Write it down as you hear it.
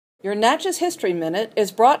Your Natchez History Minute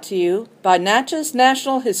is brought to you by Natchez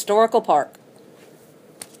National Historical Park.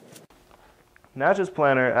 Natchez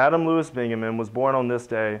planter Adam Lewis Bingaman was born on this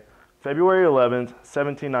day, February 11,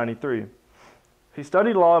 1793. He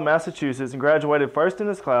studied law in Massachusetts and graduated first in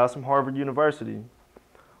his class from Harvard University.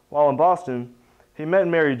 While in Boston, he met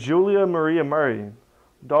and married Julia Maria Murray,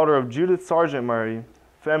 daughter of Judith Sargent Murray,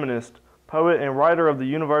 feminist, poet, and writer of the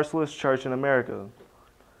Universalist Church in America.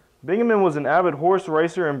 Bingaman was an avid horse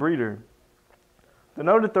racer and breeder. The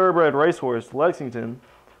noted thoroughbred racehorse, Lexington,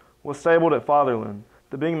 was stabled at Fatherland,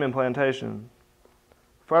 the Bingaman plantation.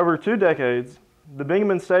 For over 2 decades, the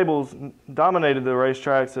Bingaman stables dominated the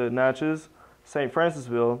racetracks at Natchez, St.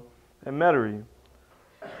 Francisville, and Metairie.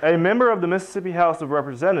 A member of the Mississippi House of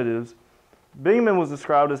Representatives, Bingaman was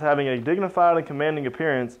described as having a dignified and commanding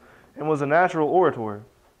appearance and was a natural orator.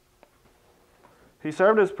 He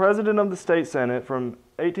served as president of the state senate from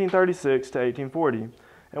 1836 to 1840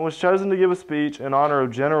 and was chosen to give a speech in honor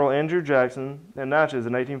of General Andrew Jackson in Natchez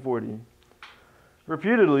in 1840.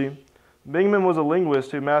 Reputedly, Bingaman was a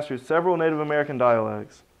linguist who mastered several Native American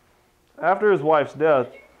dialects. After his wife's death,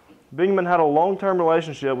 Bingaman had a long-term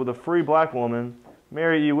relationship with a free black woman,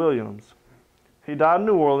 Mary E. Williams. He died in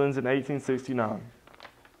New Orleans in 1869.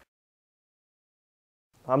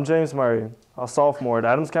 I'm James Murray, a sophomore at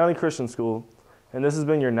Adams County Christian School, and this has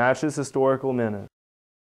been your Natchez Historical Minute.